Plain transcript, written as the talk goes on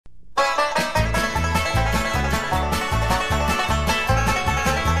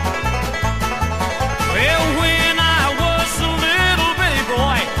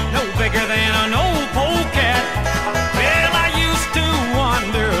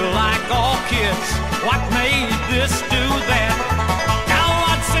what made this do that? Now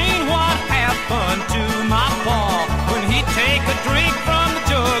I'd seen what happened to my pa when he'd take a drink from the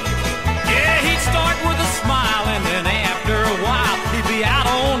jug. Yeah, he'd start with a smile, and then after a while he'd be out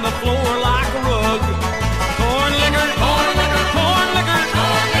on the floor like a rug. Corn liquor, corn liquor, corn liquor,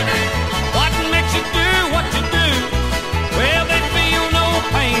 corn liquor. What makes you do what you do? Well, they feel no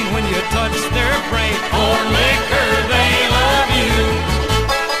pain when you touch their brain. Corn liquor, they love you.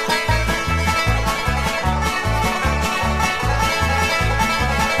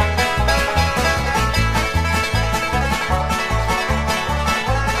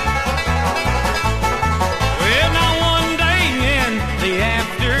 Well, now one day in the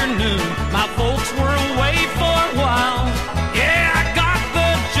afternoon, my folks were away for a while. Yeah, I got the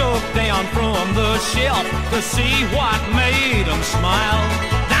joke down from the shelf to see what made them smile.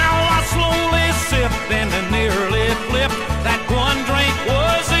 Now I slowly sipped and nearly flipped. That one drink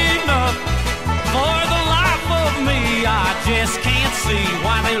was enough. For the life of me, I just can't see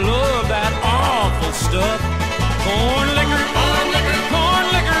why they love that awful stuff. Corn liquor, corn liquor, corn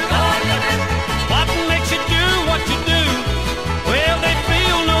liquor, corn liquor. What makes you do what you do? Well, they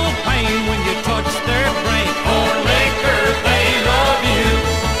feel no pain when you touch their brain. Corn liquor, they love you.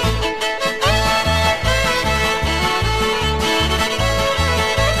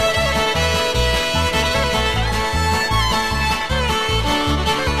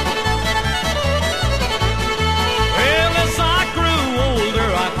 Well, as I grew older,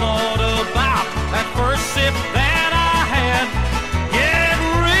 I thought about that first sip that I had. Yeah, it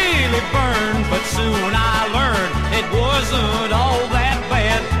really burned, but soon I learned it wasn't all that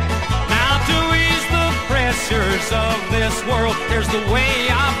bad. Now to ease the pressures of this world, here's the way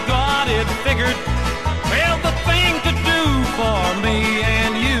I've got it figured. Well, the thing to do for me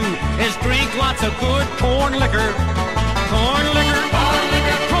and you is drink lots of good corn liquor.